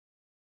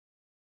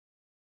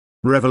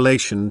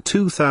Revelation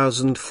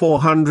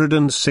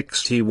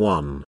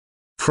 2461.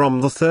 From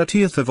the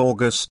 30th of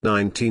August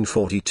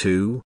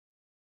 1942.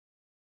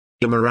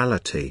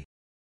 Immorality.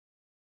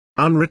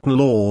 Unwritten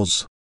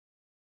laws.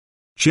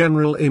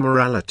 General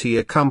immorality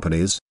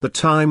accompanies the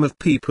time of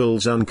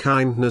people's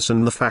unkindness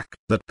and the fact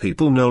that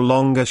people no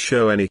longer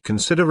show any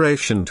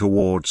consideration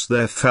towards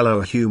their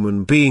fellow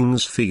human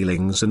beings'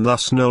 feelings and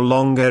thus no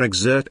longer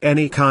exert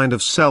any kind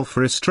of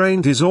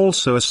self-restraint is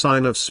also a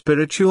sign of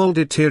spiritual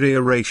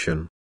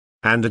deterioration.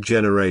 And a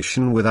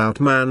generation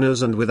without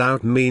manners and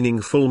without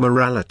meaningful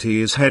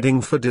morality is heading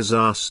for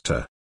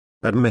disaster.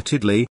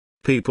 Admittedly,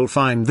 people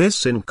find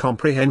this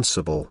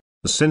incomprehensible,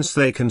 since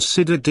they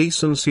consider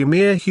decency a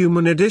mere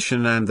human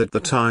addition and that the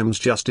times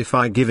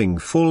justify giving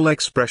full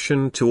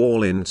expression to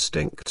all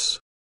instincts.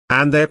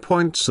 And their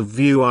points of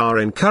view are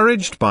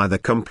encouraged by the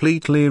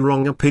completely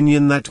wrong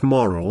opinion that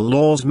moral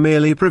laws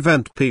merely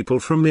prevent people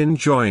from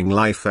enjoying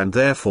life and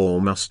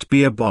therefore must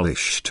be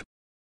abolished.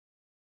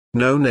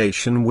 No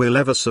nation will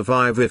ever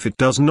survive if it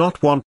does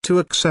not want to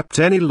accept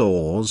any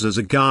laws as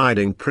a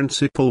guiding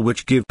principle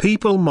which give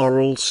people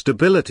moral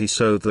stability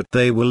so that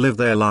they will live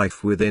their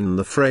life within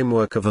the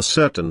framework of a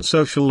certain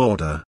social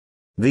order.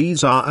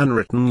 These are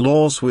unwritten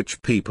laws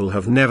which people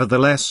have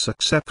nevertheless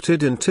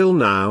accepted until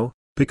now,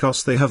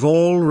 because they have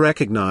all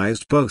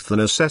recognized both the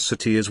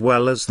necessity as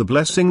well as the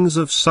blessings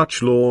of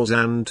such laws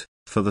and,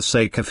 for the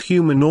sake of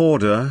human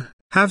order,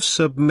 have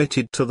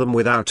submitted to them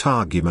without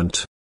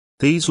argument.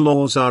 These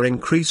laws are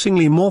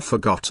increasingly more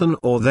forgotten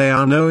or they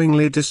are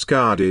knowingly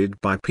discarded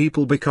by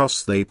people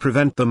because they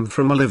prevent them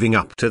from living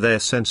up to their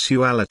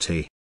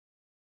sensuality.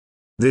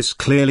 This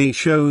clearly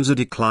shows a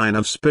decline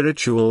of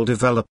spiritual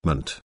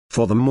development,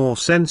 for the more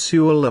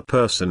sensual a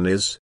person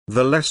is,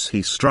 the less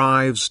he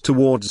strives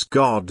towards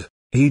God.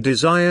 He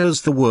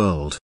desires the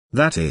world,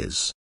 that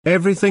is,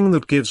 everything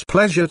that gives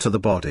pleasure to the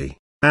body,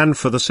 and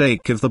for the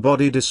sake of the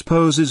body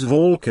disposes of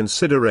all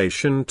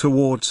consideration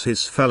towards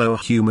his fellow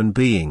human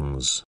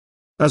beings.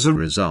 As a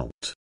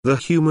result, the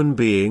human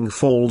being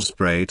falls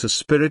prey to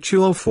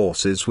spiritual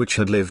forces which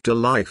had lived a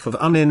life of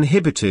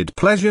uninhibited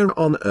pleasure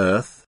on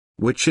earth,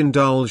 which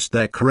indulged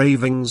their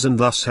cravings and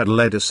thus had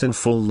led a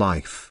sinful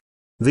life.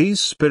 These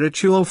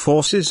spiritual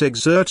forces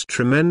exert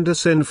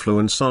tremendous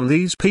influence on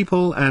these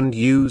people and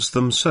use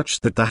them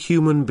such that the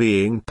human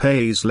being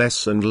pays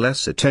less and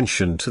less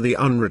attention to the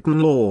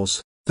unwritten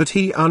laws, that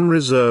he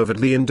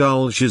unreservedly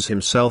indulges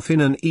himself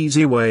in an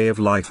easy way of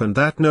life and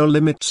that no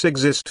limits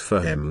exist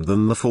for him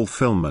than the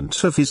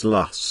fulfillment of his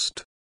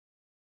lust.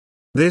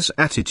 This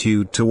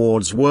attitude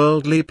towards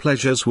worldly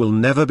pleasures will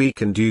never be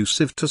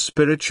conducive to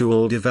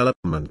spiritual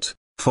development,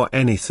 for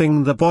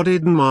anything the body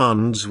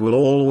demands will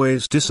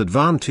always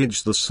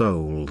disadvantage the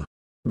soul.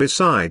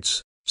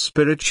 Besides,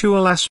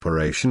 spiritual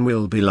aspiration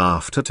will be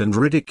laughed at and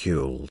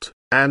ridiculed,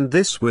 and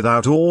this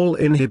without all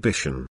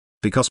inhibition,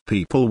 because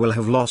people will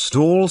have lost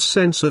all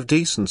sense of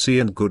decency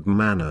and good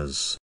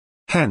manners.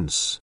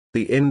 Hence,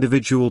 the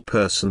individual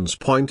person's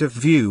point of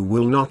view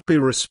will not be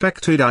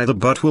respected either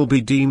but will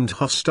be deemed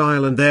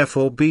hostile and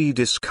therefore be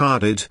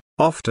discarded,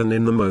 often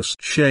in the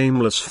most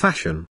shameless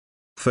fashion.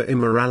 For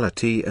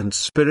immorality and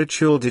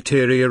spiritual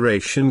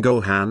deterioration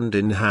go hand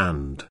in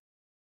hand.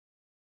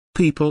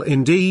 People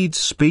indeed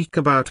speak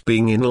about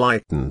being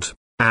enlightened,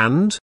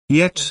 and,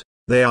 yet,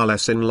 they are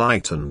less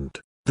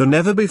enlightened than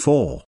ever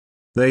before.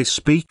 They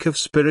speak of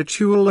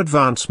spiritual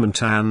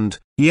advancement and,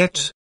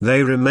 yet,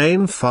 they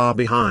remain far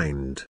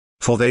behind,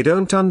 for they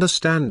don't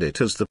understand it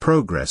as the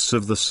progress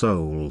of the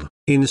soul.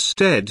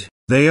 Instead,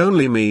 they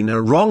only mean a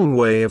wrong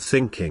way of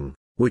thinking,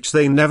 which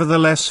they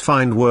nevertheless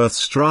find worth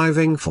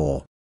striving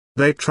for.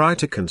 They try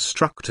to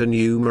construct a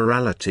new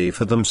morality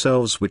for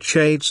themselves which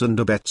aids and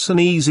abets an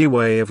easy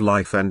way of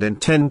life and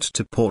intend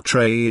to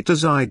portray it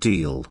as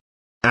ideal.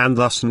 And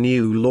thus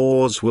new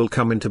laws will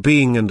come into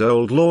being and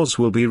old laws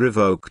will be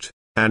revoked,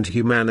 and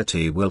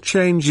humanity will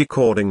change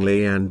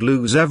accordingly and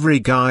lose every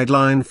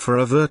guideline for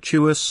a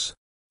virtuous,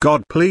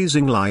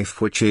 God-pleasing life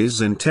which is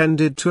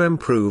intended to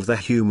improve the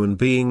human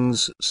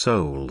being's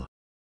soul.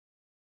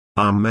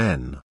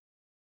 Amen.